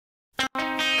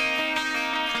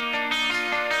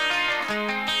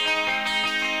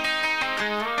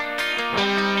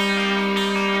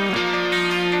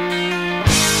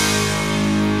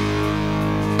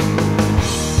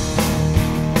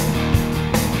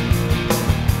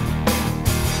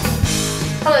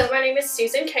Hello, my name is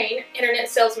Susan Kane, Internet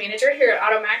Sales Manager here at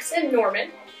AutoMax in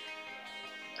Norman.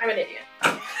 I'm an idiot.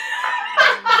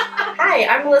 Hi,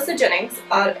 I'm Melissa Jennings.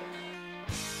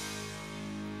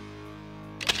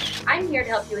 I'm here to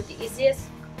help you with the easiest,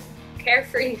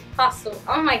 carefree possible.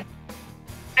 Oh my.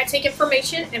 I take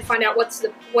information and find out I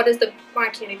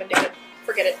can't even do it.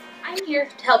 Forget it. I'm here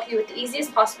to help you with the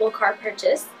easiest possible car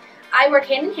purchase. I work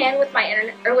hand in hand with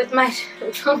my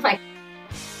oh my.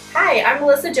 Hi, I'm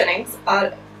Melissa Jennings.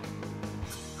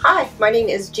 Hi, my name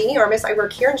is Jeannie Armis. I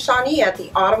work here in Shawnee at the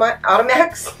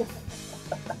AutoMax.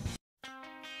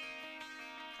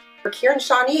 Work here in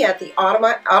Shawnee at the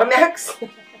AutoMax.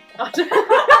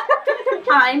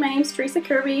 Hi, my name's Teresa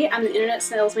Kirby. I'm the Internet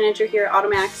Sales Manager here at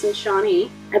AutoMax in Shawnee.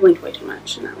 I blinked way too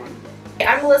much in that one.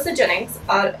 I'm Melissa Jennings.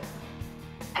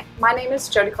 My name is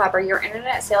Jody Clapper, your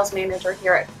Internet Sales Manager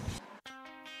here at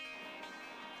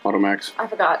AutoMax. I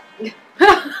forgot.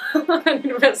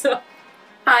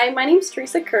 Hi, my name's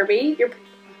Teresa Kirby.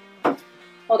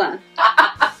 Hold on.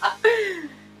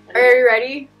 Are you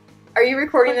ready? Are you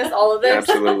recording this, all of this?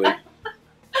 Absolutely.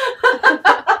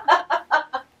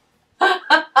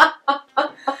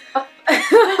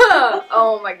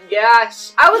 Oh my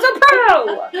gosh. I was a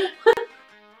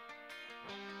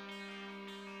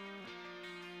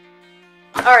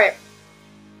pro! Alright.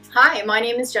 Hi, my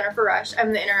name is Jennifer Rush.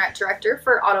 I'm the Internet Director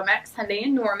for AutoMax Hyundai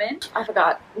in Norman. I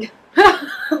forgot.